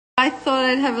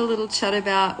I'd have a little chat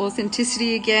about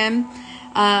authenticity again,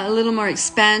 a little more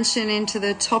expansion into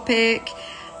the topic.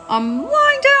 I'm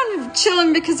lying down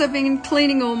chilling because I've been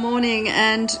cleaning all morning,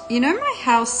 and my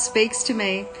house speaks to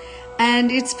me, and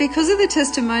it's because of the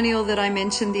testimonial that I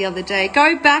mentioned the other day.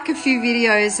 Go back a few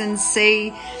videos and see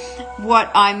what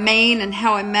I mean and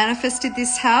how I manifested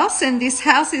this house. And this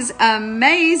house is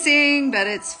amazing, but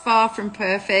it's far from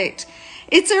perfect.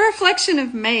 It's a reflection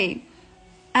of me.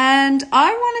 And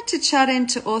I wanted to chat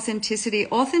into authenticity.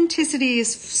 Authenticity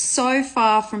is so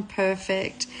far from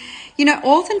perfect.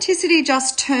 Authenticity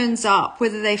just turns up,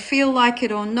 whether they feel like it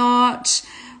or not,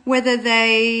 whether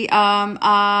they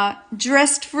are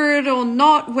dressed for it or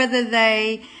not, whether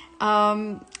they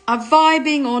are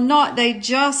vibing or not. They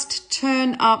just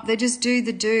turn up. They just do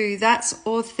the do. That's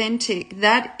authentic.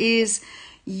 That is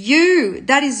you.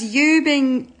 That is you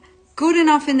being good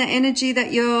enough in the energy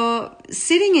that you're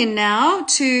sitting in now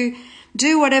to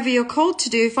do whatever you're called to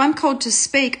do. If I'm called to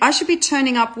speak, I should be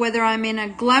turning up whether I'm in a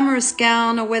glamorous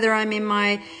gown or whether I'm in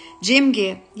my gym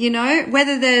gear,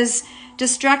 whether there's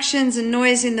distractions and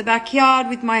noise in the backyard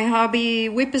with my hubby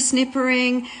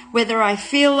whippersnippering, whether I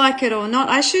feel like it or not.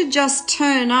 I should just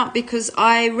turn up because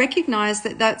I recognize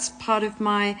that that's part of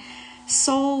my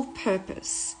soul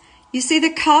purpose. You see,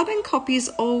 the carbon copies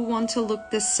all want to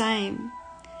look the same.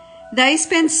 They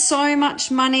spend so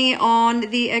much money on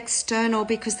the external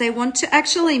because they want to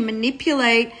actually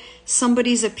manipulate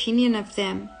somebody's opinion of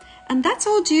them. And that's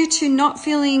all due to not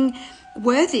feeling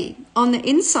worthy on the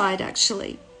inside,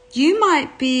 actually. You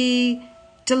might be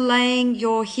delaying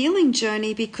your healing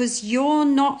journey because you're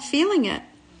not feeling it.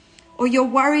 Or you're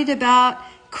worried about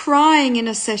crying in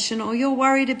a session, or you're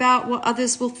worried about what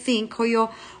others will think, or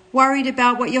you're worried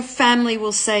about what your family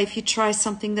will say if you try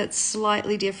something that's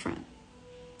slightly different.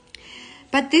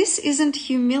 But this isn't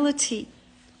humility.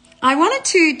 I wanted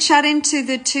to chat into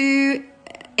the two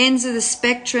ends of the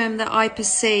spectrum that I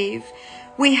perceive.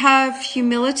 We have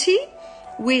humility,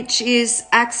 which is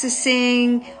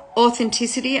accessing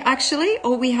authenticity actually,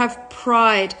 or we have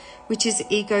pride, which is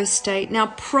ego state. Now,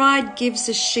 pride gives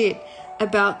a shit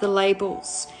about the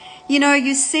labels.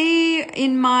 You see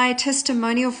in my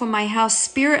testimonial for my house,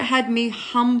 Spirit had me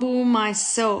humble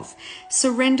myself,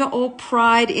 surrender all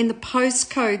pride in the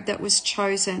postcode that was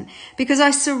chosen, because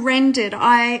I surrendered.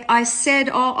 I said,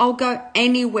 I'll go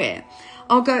anywhere.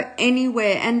 I'll go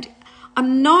anywhere. And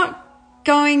I'm not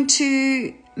going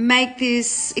to make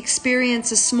this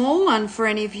experience a small one for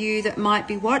any of you that might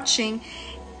be watching.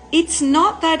 It's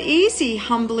not that easy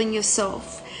humbling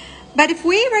yourself. But if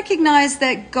we recognize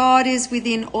that God is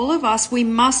within all of us, we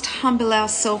must humble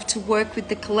ourselves to work with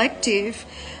the collective.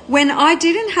 When I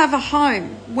didn't have a home,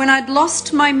 when I'd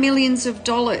lost my millions of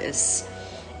dollars,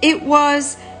 it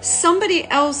was somebody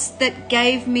else that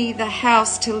gave me the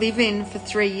house to live in for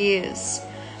 3 years.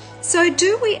 So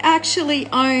do we actually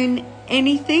own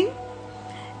anything?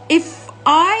 If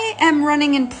I am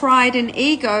running in pride and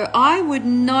ego, I would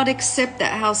not accept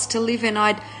that house to live in.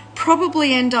 I'd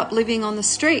probably end up living on the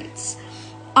streets.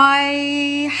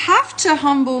 I have to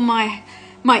humble my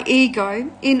ego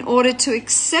in order to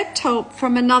accept help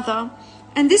from another.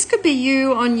 And this could be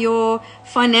you on your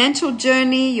financial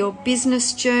journey, your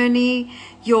business journey,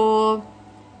 your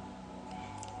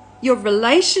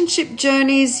relationship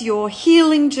journeys, your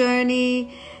healing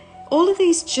journey. All of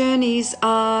these journeys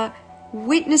are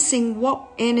witnessing what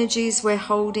energies we're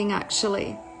holding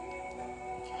actually.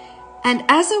 And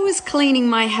as I was cleaning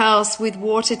my house with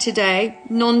water today,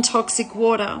 non-toxic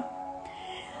water,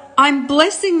 I'm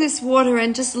blessing this water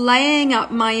and just laying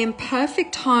up my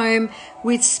imperfect home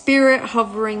with Spirit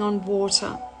hovering on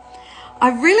water.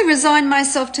 I've really resigned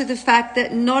myself to the fact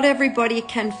that not everybody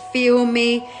can feel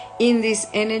me in this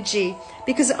energy,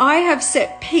 because I have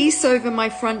set peace over my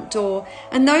front door,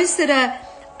 and those that are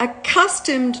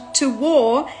accustomed to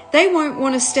war, they won't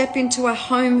want to step into a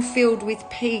home filled with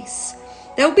peace.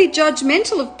 They'll be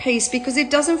judgmental of peace because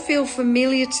it doesn't feel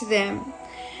familiar to them.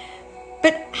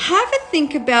 But have a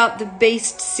think about the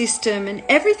beast system and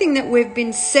everything that we've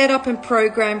been set up and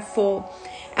programmed for.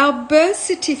 Our birth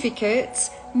certificates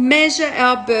measure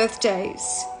our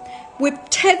birthdays. We've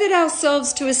tethered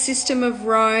ourselves to a system of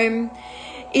Rome.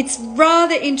 It's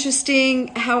rather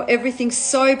interesting how everything's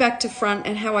so back to front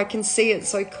and how I can see it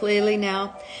so clearly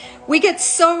now. We get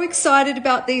so excited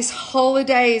about these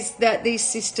holidays that these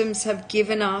systems have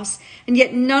given us, and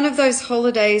yet none of those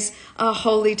holidays are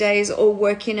holy days or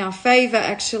work in our favor,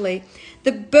 actually.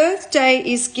 The birthday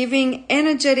is giving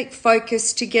energetic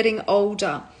focus to getting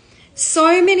older.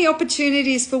 So many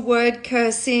opportunities for word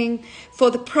cursing, for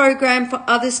the program, for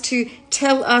others to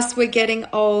tell us we're getting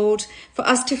old, for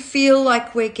us to feel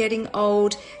like we're getting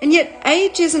old. And yet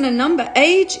age isn't a number.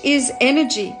 Age is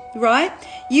energy, right?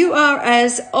 You are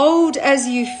as old as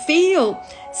you feel.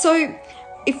 So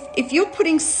if you're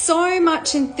putting so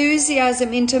much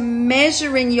enthusiasm into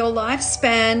measuring your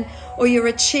lifespan or your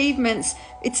achievements,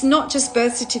 it's not just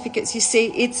birth certificates, you see,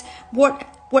 it's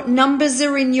what numbers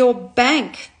are in your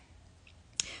bank.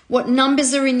 What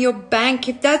numbers are in your bank,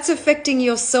 if that's affecting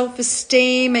your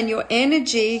self-esteem and your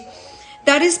energy,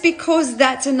 that is because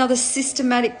that's another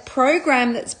systematic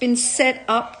program that's been set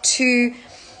up to...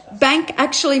 Bank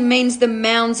actually means the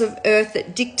mounds of earth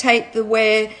that dictate the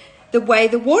way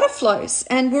the water flows.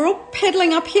 And we're all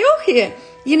pedaling uphill here.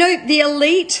 You know, the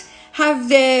elite have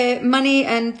their money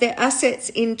and their assets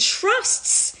in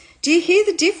trusts. Do you hear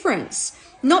the difference?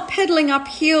 Not pedaling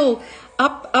uphill,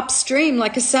 upstream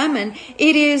like a salmon.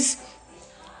 It is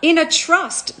in a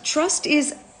trust. Trust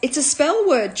is, it's a spell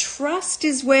word. Trust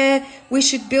is where we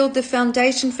should build the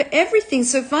foundation for everything.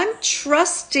 So if I'm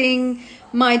trusting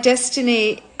my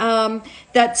destiny,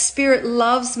 that spirit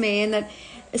loves me and that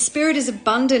spirit is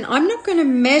abundant, I'm not going to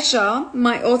measure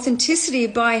my authenticity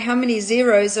by how many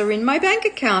zeros are in my bank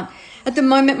account. At the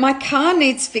moment, my car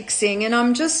needs fixing, and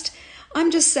I'm just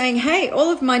saying, hey,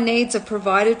 all of my needs are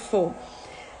provided for.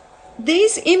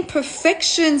 These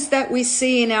imperfections that we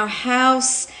see in our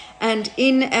house and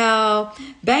in our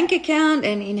bank account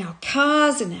and in our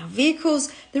cars and our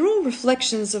vehicles, they're all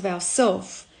reflections of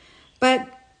ourself. But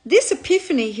this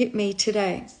epiphany hit me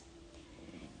today.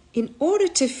 In order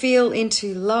to feel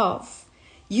into love,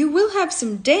 you will have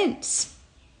some dents.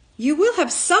 You will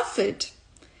have suffered.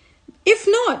 If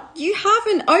not, you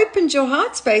haven't opened your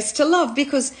heart space to love,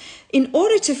 because in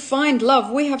order to find love,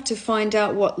 we have to find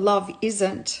out what love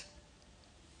isn't.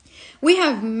 We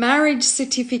have marriage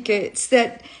certificates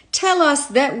that tell us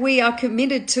that we are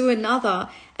committed to another,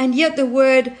 and yet the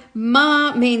word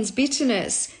ma means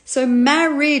bitterness. So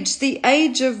marriage, the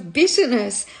age of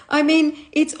bitterness. I mean,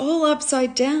 it's all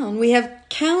upside down. We have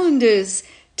calendars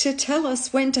to tell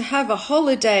us when to have a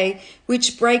holiday,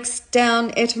 which breaks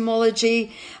down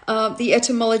etymology. The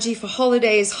etymology for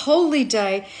holiday is holy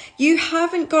day. You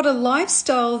haven't got a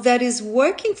lifestyle that is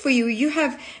working for you. You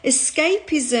have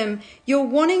escapism. You're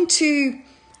wanting to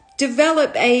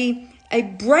develop a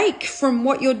break from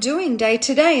what you're doing day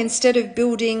to day instead of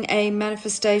building a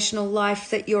manifestational life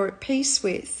that you're at peace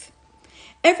with.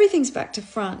 Everything's back to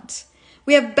front.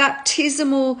 We have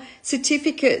baptismal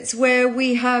certificates where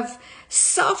we have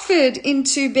suffered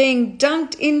into being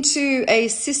dunked into a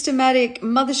systematic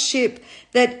mothership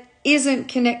that isn't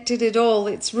connected at all.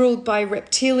 It's ruled by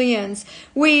reptilians.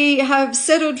 We have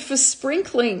settled for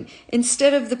sprinkling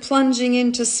instead of the plunging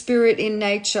into spirit in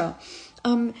nature.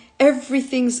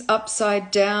 Everything's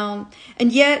upside down.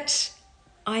 And yet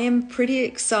I am pretty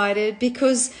excited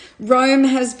because Rome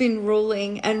has been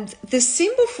ruling, and the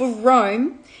symbol for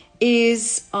Rome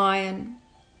is iron.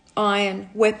 Iron,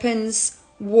 weapons,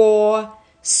 war,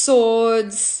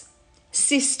 swords,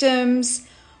 systems.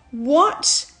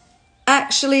 What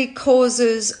actually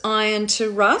causes iron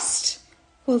to rust?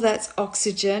 Well, that's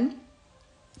oxygen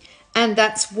and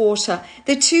that's water.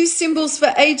 The two symbols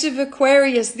for Age of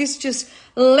Aquarius. This just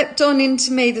leapt on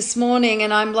into me this morning,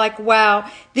 and I'm like, wow,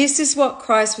 this is what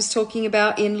Christ was talking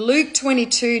about in Luke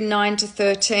 22,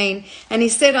 9-13. And he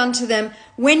said unto them,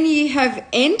 when ye have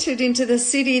entered into the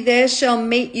city, there shall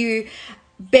meet you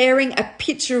bearing a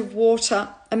pitcher of water,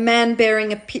 a man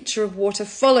bearing a pitcher of water.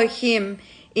 Follow him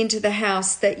into the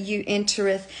house that you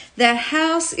entereth. The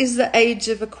house is the age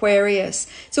of Aquarius.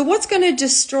 So what's going to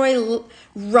destroy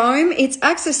Rome? It's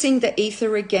accessing the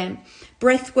ether again.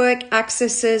 Breathwork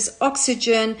accesses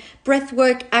oxygen.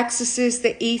 Breathwork accesses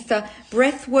the ether.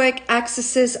 Breathwork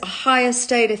accesses a higher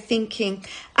state of thinking.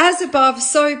 As above,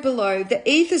 so below. The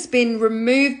ether's been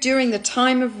removed during the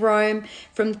time of Rome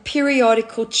from the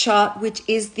periodical chart, which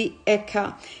is the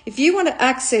Eka. If you want to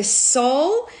access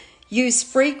soul, use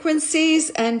frequencies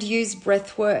and use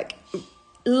breathwork.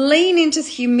 Lean into the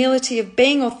humility of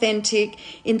being authentic,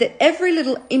 in that every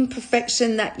little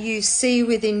imperfection that you see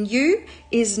within you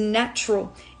is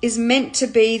natural, is meant to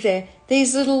be there.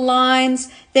 These little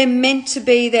lines, they're meant to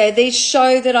be there. These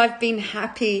show that I've been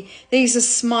happy. These are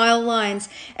smile lines.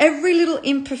 Every little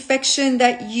imperfection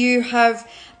that you have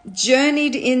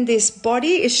journeyed in this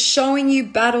body is showing you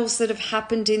battles that have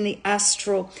happened in the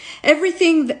astral.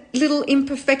 Everything, little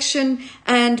imperfection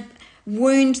and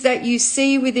wound that you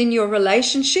see within your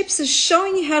relationships is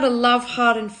showing you how to love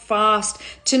hard and fast,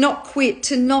 to not quit,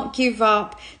 to not give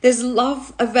up. There's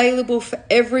love available for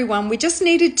everyone. We just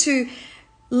needed to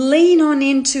lean on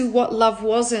into what love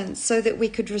wasn't so that we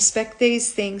could respect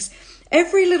these things.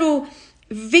 Every little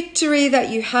victory that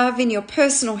you have in your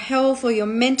personal health or your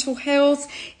mental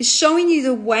health is showing you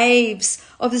the waves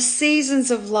of the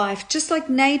seasons of life. Just like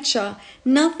nature,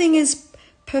 nothing is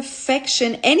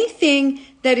perfection. Anything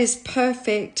that is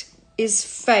perfect is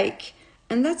fake.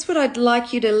 And that's what I'd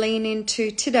like you to lean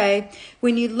into today.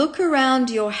 When you look around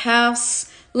your house,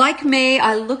 like me,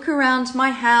 I look around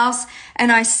my house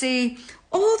and I see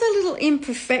all the little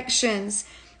imperfections,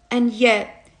 and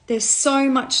yet there's so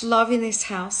much love in this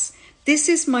house. This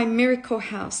is my miracle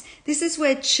house. This is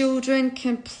where children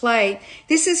can play.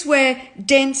 This is where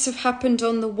dents have happened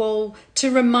on the wall to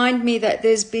remind me that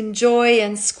there's been joy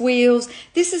and squeals.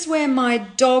 This is where my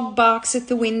dog barks at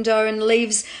the window and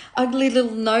leaves ugly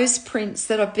little nose prints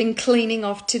that I've been cleaning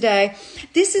off today.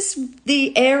 This is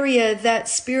the area that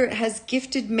Spirit has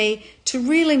gifted me to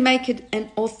really make it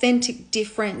an authentic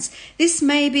difference. This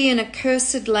may be an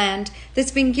accursed land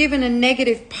that's been given a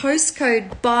negative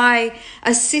postcode by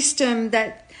a system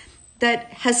that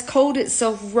has called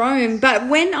itself Rome. But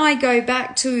when I go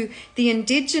back to the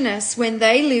indigenous, when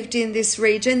they lived in this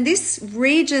region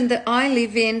that I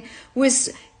live in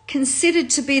was considered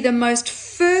to be the most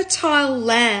fertile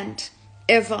land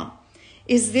ever.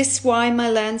 Is this why my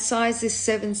land size is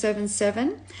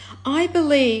 777? I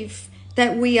believe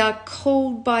that we are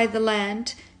called by the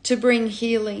land to bring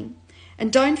healing.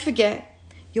 And don't forget,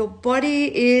 your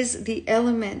body is the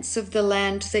elements of the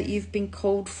land that you've been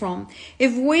called from.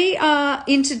 If we are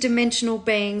interdimensional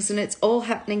beings and it's all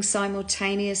happening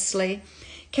simultaneously,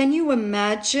 can you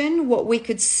imagine what we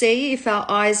could see if our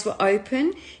eyes were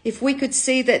open? If we could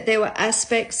see that there were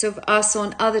aspects of us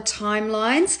on other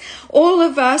timelines, all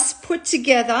of us put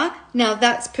together, now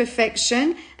that's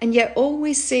perfection, and yet all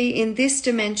we see in this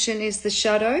dimension is the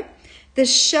shadow. The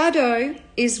shadow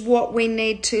is what we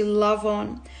need to love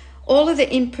on. All of the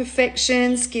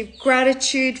imperfections, give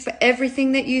gratitude for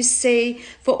everything that you see,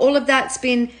 for all of that's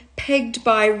been pegged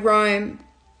by Rome.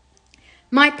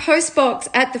 My post box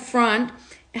at the front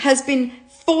has been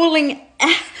falling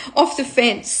off the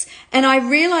fence. And I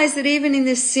realize that even in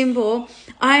this symbol,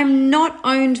 I am not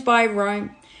owned by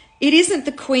Rome. It isn't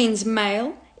the Queen's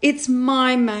mail, it's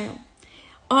my mail.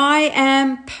 I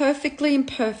am perfectly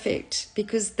imperfect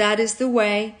because that is the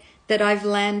way that I've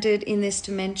landed in this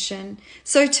dimension.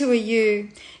 So too are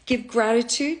you. Give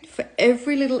gratitude for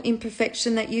every little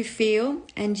imperfection that you feel,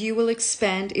 and you will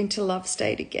expand into love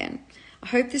state again. I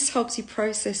hope this helps you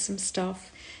process some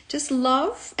stuff. Just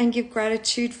love and give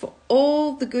gratitude for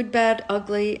all the good, bad,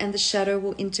 ugly, and the shadow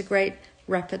will integrate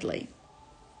rapidly.